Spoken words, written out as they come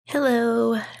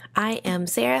I am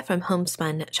Sarah from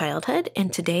Homespun Childhood,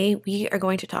 and today we are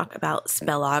going to talk about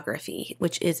Spellography,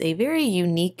 which is a very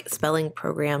unique spelling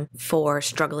program for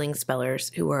struggling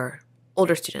spellers who are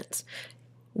older students,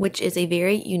 which is a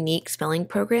very unique spelling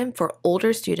program for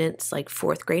older students like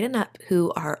 4th grade and up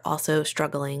who are also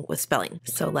struggling with spelling.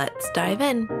 So let's dive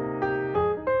in.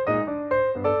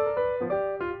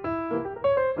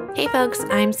 Hey folks,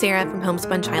 I'm Sarah from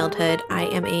Homespun Childhood. I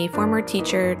am a former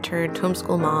teacher turned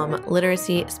homeschool mom,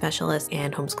 literacy specialist,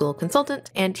 and homeschool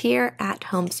consultant. And here at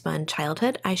Homespun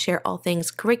Childhood, I share all things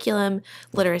curriculum,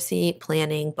 literacy,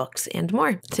 planning, books, and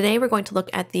more. Today we're going to look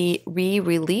at the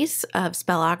re-release of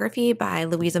Spellography by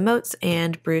Moats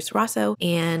and Rosow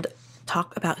and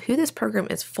talk about who this program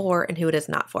is for and who it is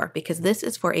not for, because this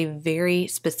is for a very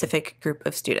specific group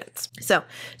of students. So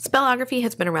Spellography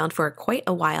has been around for quite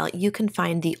a while. You can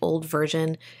find the old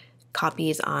version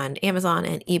copies on Amazon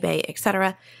and eBay,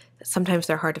 etc. Sometimes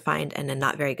they're hard to find and in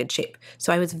not very good shape.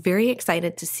 So I was very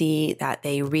excited to see that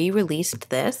they re-released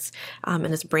this in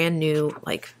this brand new,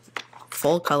 like,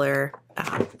 full color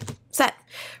set.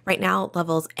 Right now,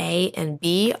 levels A and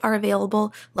B are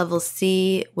available. Level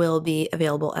C will be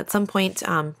available at some point.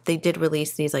 They did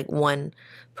release these like one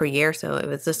per year, so it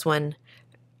was this one,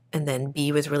 and then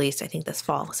B was released, I think, this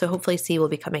fall. So hopefully C will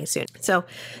be coming soon. So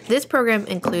this program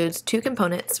includes two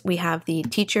components. We have the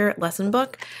teacher lesson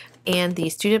book and the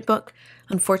student book.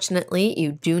 Unfortunately,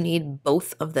 you do need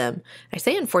both of them. I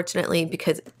say unfortunately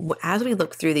because as we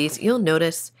look through these, you'll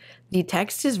notice the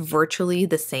text is virtually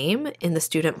the same in the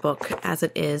student book as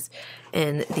it is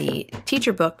in the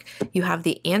teacher book. You have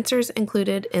the answers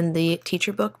included in the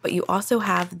teacher book, but you also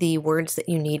have the words that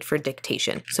you need for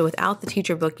dictation. So without the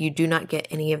teacher book, you do not get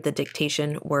any of the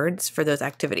dictation words for those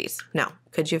activities. Now,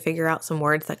 could you figure out some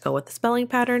words that go with the spelling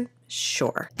pattern?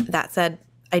 Sure. That said,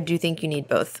 I do think you need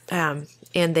both, and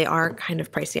they are kind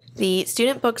of pricey. The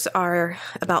student books are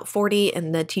about $40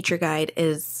 and the teacher guide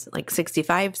is like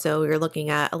 $65, so you're looking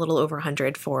at a little over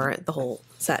 $100 for the whole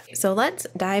set. So let's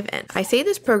dive in. I say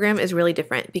this program is really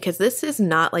different because this is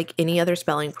not like any other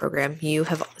spelling program you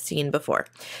have seen before.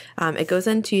 It goes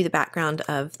into the background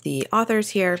of the authors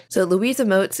here. So Louisa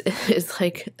Moats is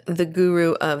like the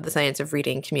guru of the science of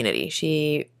reading community.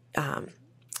 She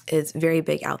is very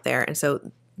big out there, and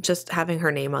so just having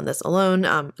her name on this alone,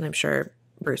 and I'm sure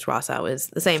Bruce Rosow is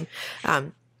the same,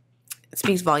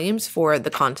 speaks volumes for the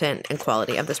content and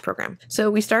quality of this program.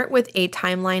 So we start with a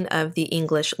timeline of the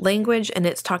English language, and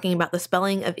it's talking about the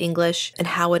spelling of English and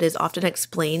how it is often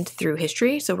explained through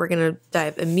history. So we're going to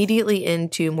dive immediately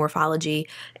into morphology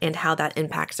and how that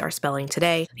impacts our spelling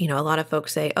today. You know, a lot of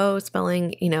folks say, oh,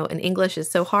 spelling, you know, in English is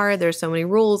so hard. There's so many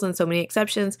rules and so many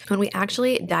exceptions. When we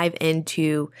actually dive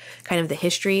into kind of the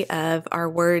history of our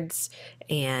words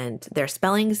and their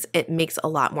spellings, it makes a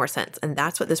lot more sense. And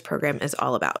that's what this program is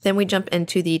all about. Then we jump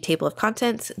into the table of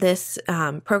contents. This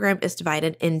program is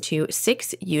divided into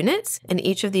 6 units, and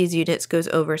each of these units goes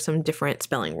over some different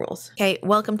spelling rules. Okay,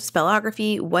 welcome to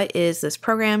Spellography. What is this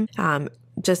program?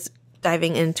 Just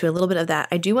diving into a little bit of that,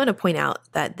 I do want to point out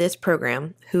that this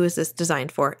program, who is this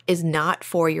designed for, is not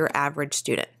for your average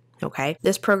student. Okay,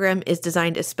 this program is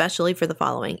designed especially for the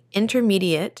following: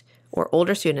 intermediate or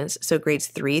older students, so grades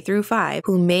 3 through 5,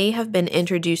 who may have been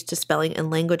introduced to spelling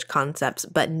and language concepts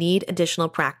but need additional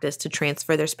practice to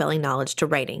transfer their spelling knowledge to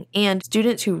writing, and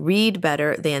students who read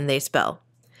better than they spell.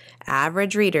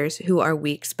 Average readers who are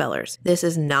weak spellers. This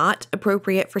is not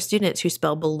appropriate for students who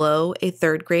spell below a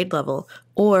 3rd grade level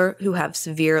or who have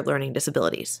severe learning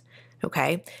disabilities.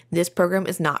 Okay, this program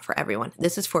is not for everyone.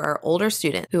 This is for our older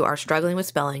students who are struggling with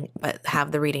spelling but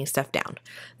have the reading stuff down.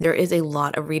 There is a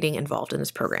lot of reading involved in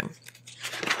this program.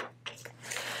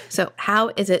 So how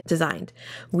is it designed?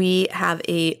 We have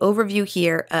an overview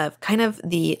here of kind of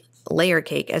the layer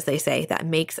cake, as they say, that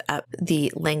makes up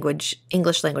the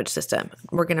English language system.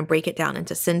 We're going to break it down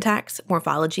into syntax,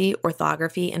 morphology,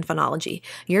 orthography, and phonology.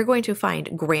 You're going to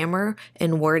find grammar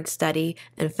and word study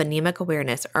and phonemic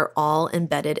awareness are all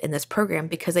embedded in this program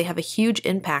because they have a huge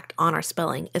impact on our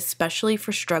spelling, especially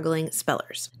for struggling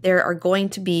spellers. There are going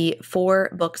to be 4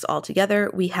 books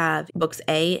altogether. We have books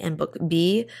A and book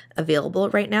B available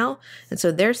right now, and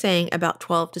so they're saying about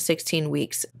 12 to 16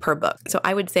 weeks per book. So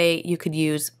I would say you could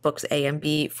use books A and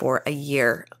B for a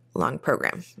year-long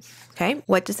program. Okay,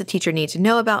 what does the teacher need to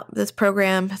know about this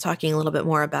program? Talking a little bit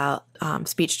more about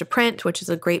speech to print, which is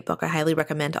a great book I highly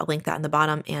recommend. I'll link that in the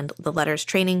bottom, and the letters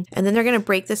training. And then they're going to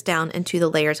break this down into the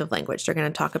layers of language. They're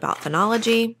going to talk about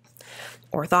phonology,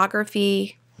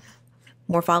 orthography,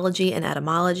 morphology and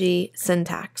etymology,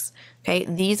 syntax. Okay,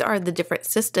 these are the different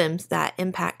systems that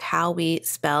impact how we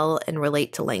spell and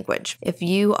relate to language. If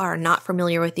you are not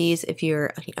familiar with these, if you're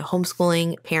a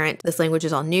homeschooling parent, this language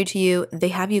is all new to you, they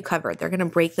have you covered. They're going to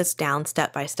break this down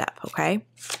step by step, okay?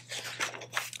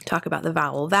 Talk about the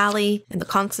vowel valley and the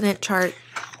consonant chart.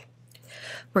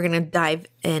 We're going to dive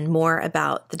in more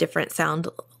about the different sound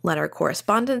letter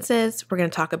correspondences. We're going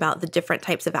to talk about the different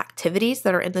types of activities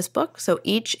that are in this book. So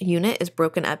each unit is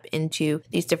broken up into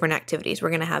these different activities. We're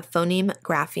going to have phoneme,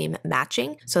 grapheme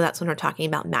matching. So that's when we're talking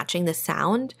about matching the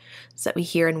sound so that we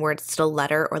hear in words to the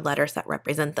letter or letters that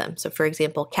represent them. So for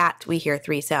example, cat, we hear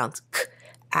 3 sounds, k,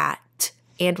 at,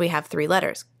 and we have 3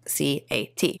 letters,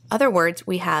 C-A-T. Other words,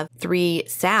 we have 3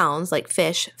 sounds like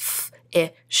fish, f,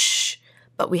 I, sh,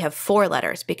 but we have 4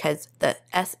 letters because the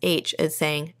SH is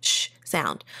saying sh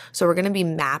sound. So we're going to be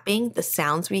mapping the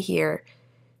sounds we hear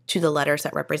to the letters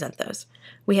that represent those.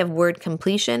 We have word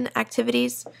completion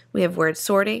activities, we have word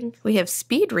sorting, we have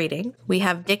speed reading, we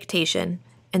have dictation,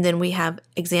 and then we have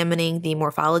examining the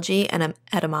morphology and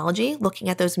etymology, looking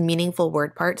at those meaningful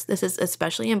word parts. This is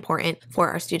especially important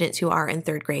for our students who are in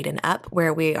 3rd grade and up,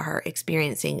 where we are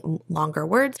experiencing longer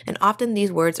words, and often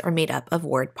these words are made up of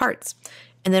word parts.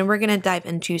 And then we're going to dive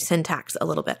into syntax a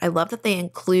little bit. I love that they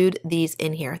include these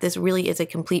in here. This really is a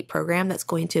complete program that's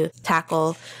going to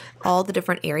tackle all the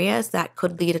different areas that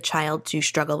could lead a child to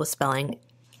struggle with spelling,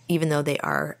 even though they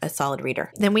are a solid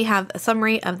reader. Then we have a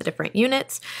summary of the different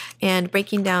units and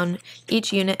breaking down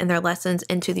each unit and their lessons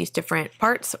into these different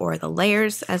parts, or the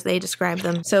layers as they describe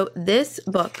them. So this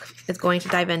book is going to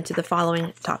dive into the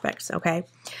following topics, okay?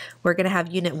 We're going to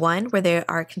have Unit 1, where they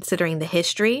are considering the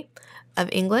history of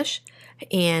English,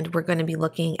 and we're going to be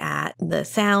looking at the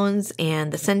sounds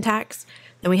and the syntax.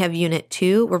 Then we have Unit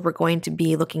 2, where we're going to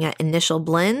be looking at initial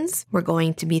blends. We're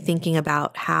going to be thinking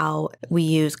about how we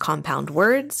use compound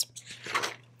words,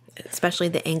 especially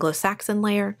the Anglo-Saxon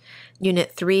layer.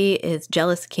 Unit 3 is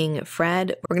Jealous King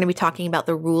Fred. We're going to be talking about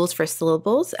the rules for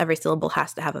syllables. Every syllable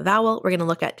has to have a vowel. We're going to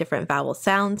look at different vowel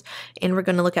sounds, and we're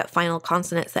going to look at final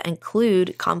consonants that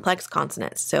include complex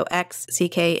consonants. So X,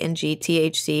 CK, NG,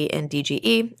 THC, and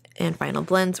DGE. And final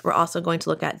blends. We're also going to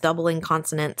look at doubling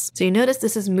consonants. So you notice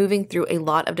this is moving through a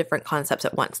lot of different concepts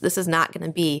at once. This is not going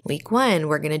to be week 1,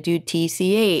 we're going to do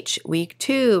TCH. Week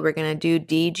 2, we're going to do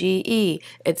DGE.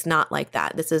 It's not like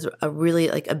that. This is a really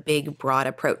like a big, broad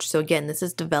approach. So again, this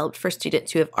is developed for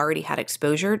students who have already had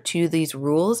exposure to these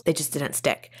rules. They just didn't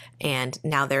stick. And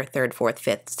now they're 3rd, 4th,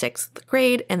 5th, 6th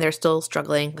grade, and they're still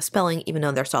struggling with spelling, even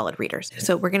though they're solid readers.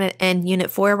 So we're going to end Unit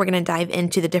 4. We're going to dive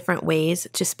into the different ways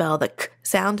to spell the k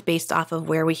sound based off of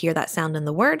where we hear that sound in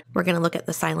the word. We're going to look at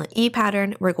the silent E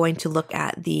pattern. We're going to look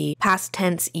at the past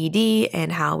tense ED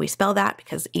and how we spell that,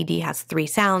 because ED has 3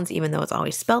 sounds, even though it's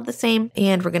always spelled the same.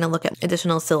 And we're going to look at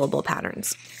additional syllable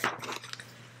patterns.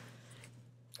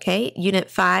 Okay, Unit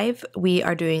 5, we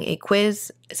are doing a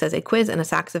quiz. It says a quiz and a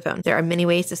saxophone. There are many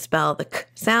ways to spell the k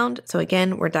sound. So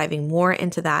again, we're diving more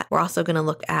into that. We're also going to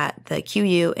look at the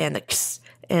QU and the ks,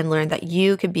 and learn that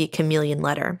U could be a chameleon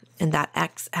letter and that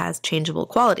X has changeable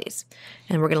qualities.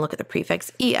 And we're going to look at the prefix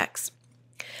EX.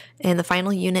 In the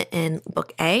final unit in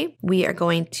Book A, we are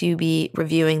going to be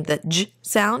reviewing the J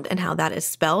sound and how that is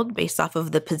spelled based off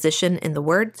of the position in the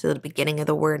word. So the beginning of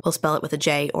the word, we'll spell it with a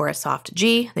J or a soft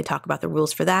G. They talk about the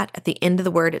rules for that. At the end of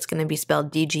the word, it's going to be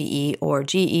spelled DGE or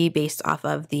GE based off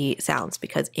of the sounds,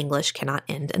 because English cannot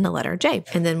end in the letter J.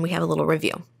 And then we have a little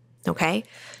review, okay?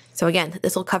 So again,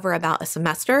 this will cover about a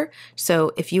semester.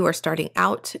 So if you are starting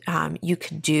out, you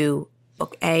could do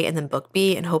Book A and then Book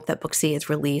B and hope that Book C is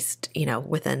released,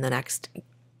 within the next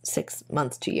 6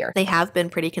 months to a year. They have been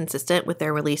pretty consistent with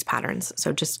their release patterns,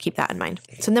 so just keep that in mind.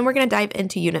 So then we're going to dive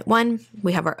into Unit 1.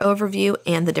 We have our overview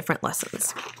and the different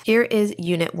lessons. Here is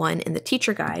Unit 1 in the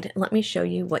teacher guide. Let me show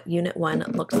you what Unit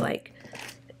 1 looks like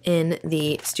in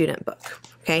the student book.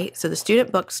 Okay, so the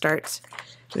student book starts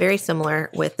very similar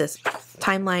with this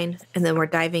timeline, and then we're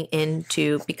diving in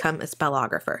to become a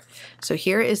spellographer. So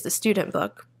here is the student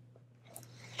book.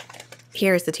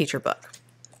 Here is the teacher book.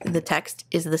 The text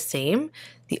is the same.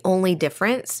 The only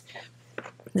difference,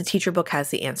 the teacher book has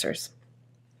the answers.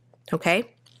 Okay?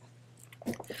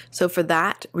 So for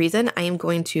that reason, I am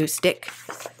going to stick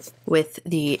with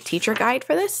the teacher guide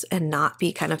for this and not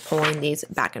be kind of pulling these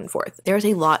back and forth. There's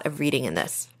a lot of reading in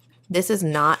this. This is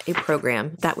not a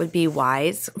program that would be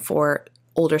wise for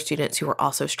older students who are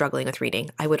also struggling with reading.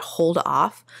 I would hold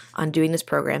off on doing this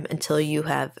program until you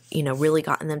have, really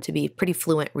gotten them to be pretty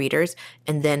fluent readers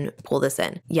and then pull this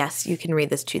in. Yes, you can read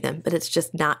this to them, but it's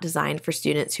just not designed for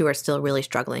students who are still really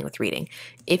struggling with reading.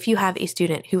 If you have a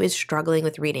student who is struggling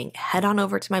with reading, head on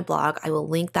over to my blog. I will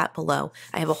link that below.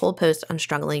 I have a whole post on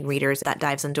struggling readers that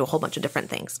dives into a whole bunch of different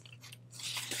things.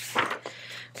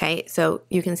 Okay, so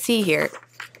you can see here,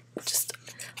 just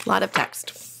a lot of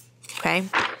text, okay?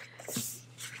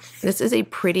 This is a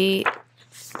pretty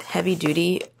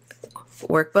heavy-duty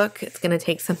workbook. It's going to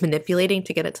take some manipulating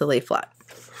to get it to lay flat.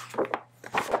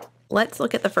 Let's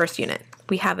look at the first unit.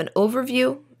 We have an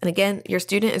overview, and again, your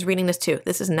student is reading this too.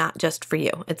 This is not just for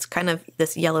you. It's kind of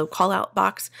this yellow call-out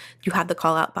box. You have the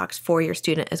call-out box for your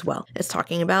student as well. It's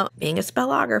talking about being a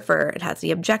spellographer. It has the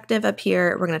objective up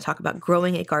here. We're going to talk about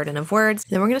growing a garden of words.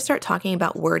 Then we're going to start talking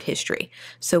about word history.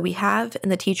 So we have in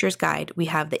the teacher's guide, we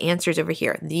have the answers over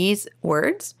here. These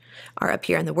words are up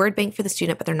here in the word bank for the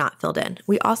student, but they're not filled in.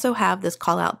 We also have this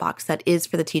call-out box that is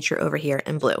for the teacher over here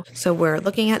in blue. So we're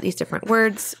looking at these different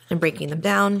words and breaking them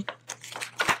down.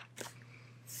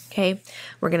 Okay,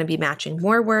 we're going to be matching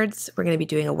more words. We're going to be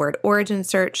doing a word origin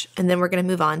search, and then we're going to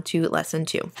move on to lesson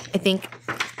 2. I think,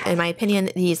 in my opinion,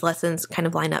 these lessons kind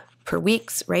of line up per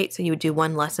weeks, right? So you would do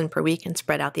one lesson per week and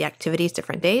spread out the activities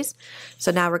different days.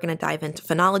 So now we're going to dive into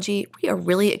phonology. We are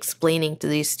really explaining to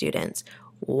these students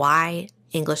why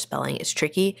English spelling is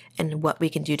tricky and what we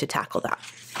can do to tackle that.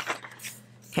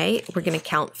 Okay, we're going to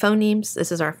count phonemes.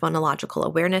 This is our phonological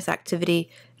awareness activity.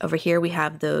 Over here we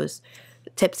have those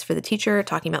tips for the teacher,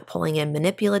 talking about pulling in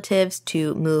manipulatives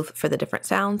to move for the different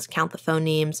sounds, count the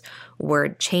phonemes,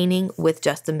 word chaining with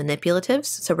just the manipulatives.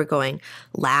 So we're going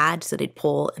lad, so they'd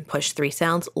pull and push 3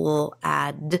 sounds,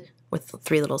 lad with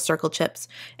 3 little circle chips,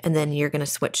 and then you're going to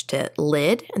switch to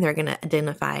lid, and they're going to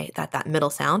identify that that middle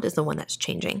sound is the one that's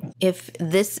changing. If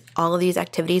all of these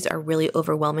activities are really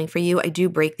overwhelming for you, I do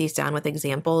break these down with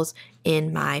examples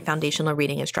in my foundational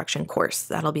reading instruction course.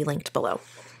 That'll be linked below.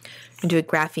 And do a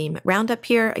grapheme roundup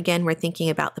here. Again, we're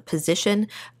thinking about the position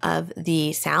of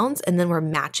the sounds, and then we're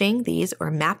matching these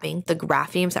or mapping the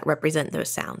graphemes that represent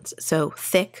those sounds. So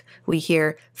thick, we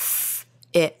hear th,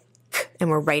 it, k,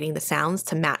 and we're writing the sounds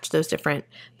to match those different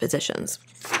positions.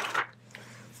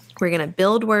 We're going to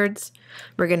build words.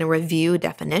 We're going to review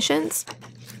definitions.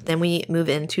 Then we move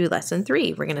into lesson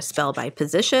 3. We're going to spell by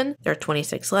position. There are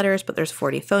 26 letters, but there's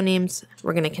 40 phonemes.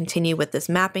 We're going to continue with this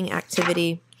mapping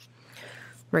activity.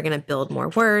 We're going to build more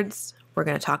words. We're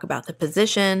going to talk about the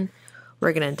position.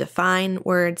 We're going to define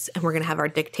words, and we're going to have our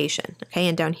dictation. Okay,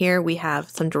 and down here we have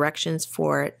some directions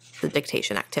for the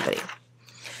dictation activity.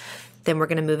 Then we're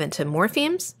going to move into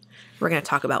morphemes. We're going to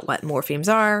talk about what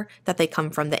morphemes are, that they come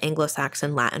from the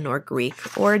Anglo-Saxon, Latin, or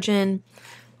Greek origin.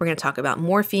 We're going to talk about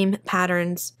morpheme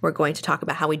patterns. We're going to talk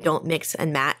about how we don't mix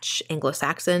and match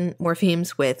Anglo-Saxon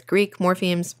morphemes with Greek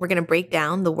morphemes. We're going to break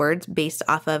down the words based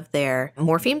off of their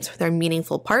morphemes, their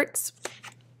meaningful parts.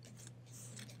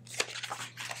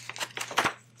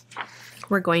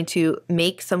 We're going to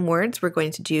make some words. We're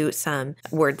going to do some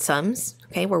word sums,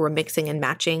 okay, where we're mixing and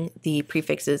matching the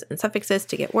prefixes and suffixes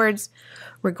to get words.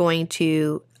 We're going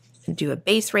to do a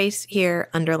base race here,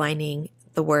 underlining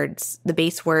the words, the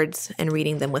base words, and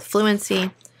reading them with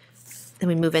fluency. Then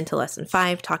we move into lesson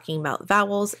 5, talking about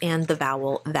vowels and the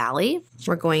vowel valley.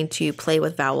 We're going to play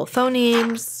with vowel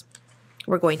phonemes.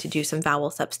 We're going to do some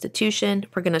vowel substitution.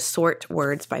 We're going to sort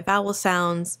words by vowel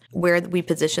sounds, where we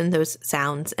position those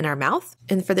sounds in our mouth.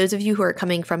 And for those of you who are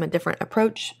coming from a different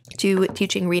approach to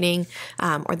teaching reading,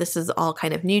 or this is all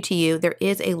kind of new to you, there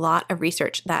is a lot of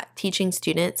research that teaching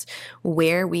students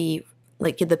where we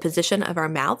the position of our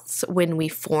mouths when we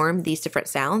form these different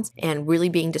sounds and really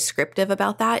being descriptive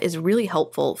about that is really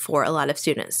helpful for a lot of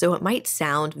students. So it might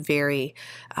sound very,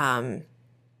 we're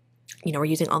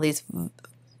using all these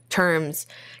terms,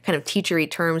 kind of teachery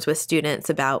terms with students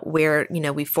about where,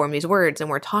 we form these words, and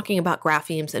we're talking about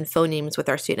graphemes and phonemes with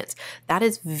our students. That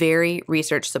is very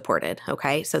research supported,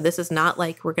 okay? So this is not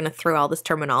like we're going to throw all this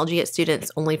terminology at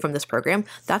students only from this program.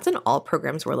 That's in all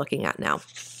programs we're looking at now.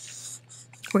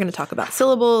 We're going to talk about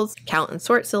syllables, count and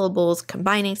sort syllables,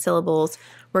 combining syllables.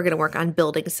 We're going to work on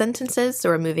building sentences, so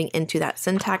we're moving into that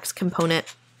syntax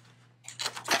component.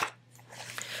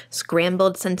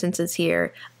 Scrambled sentences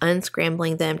here,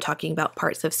 unscrambling them, talking about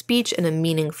parts of speech in a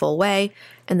meaningful way.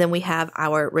 And then we have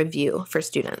our review for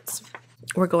students.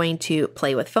 We're going to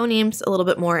play with phonemes a little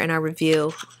bit more in our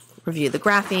review the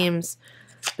graphemes,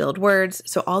 build words.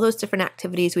 So all those different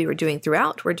activities we were doing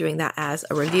throughout, we're doing that as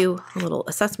a review, a little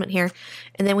assessment here.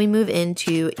 And then we move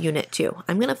into Unit 2.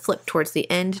 I'm going to flip towards the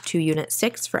end to Unit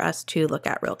 6 for us to look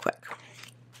at real quick.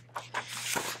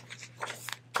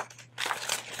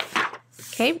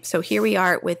 Okay, so here we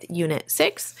are with Unit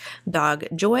 6, Dog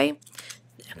Joy.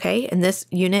 Okay, in this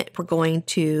unit, we're going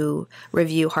to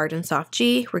review hard and soft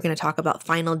G. We're going to talk about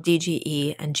final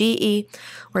DGE and GE.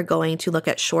 We're going to look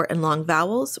at short and long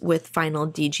vowels with final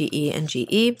DGE and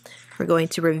GE. We're going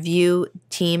to review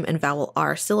team and vowel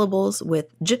R syllables with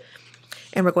J.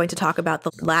 And we're going to talk about the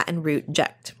Latin root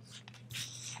ject.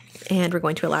 And we're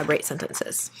going to elaborate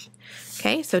sentences.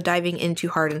 Okay, so diving into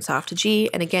hard and soft G,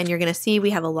 and again, you're going to see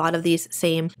we have a lot of these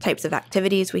same types of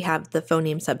activities. We have the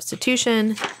phoneme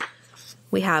substitution.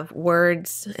 We have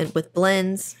words with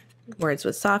blends, words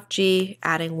with soft G,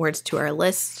 adding words to our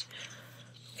list.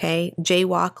 Okay,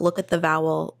 jaywalk, look at the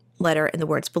vowel letter in the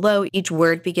words below. Each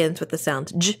word begins with the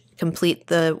sound J. Complete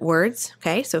the words.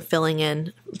 Okay, so filling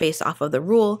in based off of the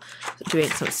rule, doing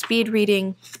some speed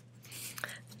reading,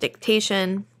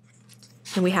 dictation,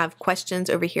 and we have questions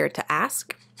over here to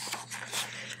ask.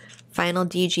 Final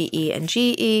DGE and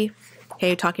GE.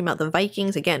 Okay, talking about the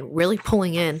Vikings, again, really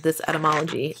pulling in this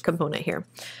etymology component here.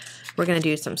 We're going to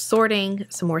do some sorting,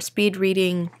 some more speed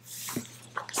reading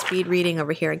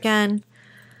over here again.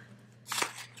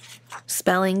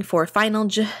 Spelling for final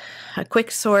J, a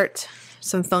quick sort,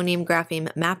 some phoneme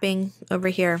grapheme mapping over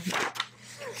here.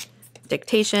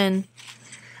 Dictation.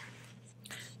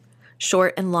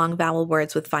 Short and long vowel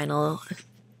words with final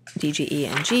DGE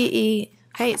and GE.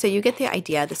 Okay, so you get the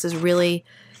idea. This is really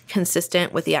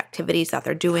consistent with the activities that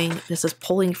they're doing. This is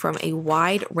pulling from a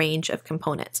wide range of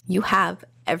components. You have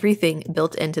everything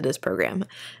built into this program.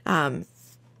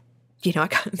 You know,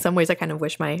 in some ways I kind of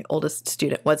wish my oldest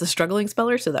student was a struggling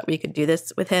speller so that we could do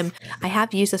this with him. I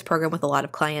have used this program with a lot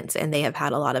of clients and they have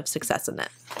had a lot of success in it.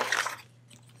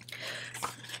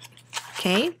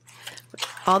 Okay,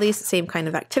 all these same kind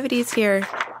of activities here.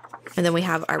 And then we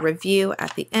have our review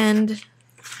at the end.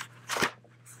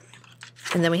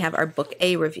 And then we have our Book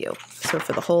A review, so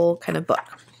for the whole kind of book.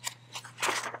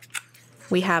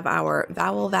 We have our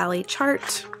vowel valley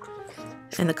chart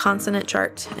and the consonant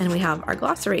chart, and we have our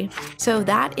glossary. So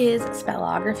that is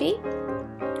Spellography,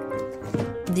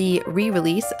 the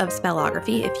re-release of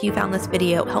Spellography. If you found this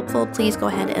video helpful, please go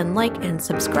ahead and like and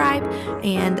subscribe,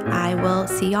 and I will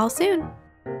see y'all soon.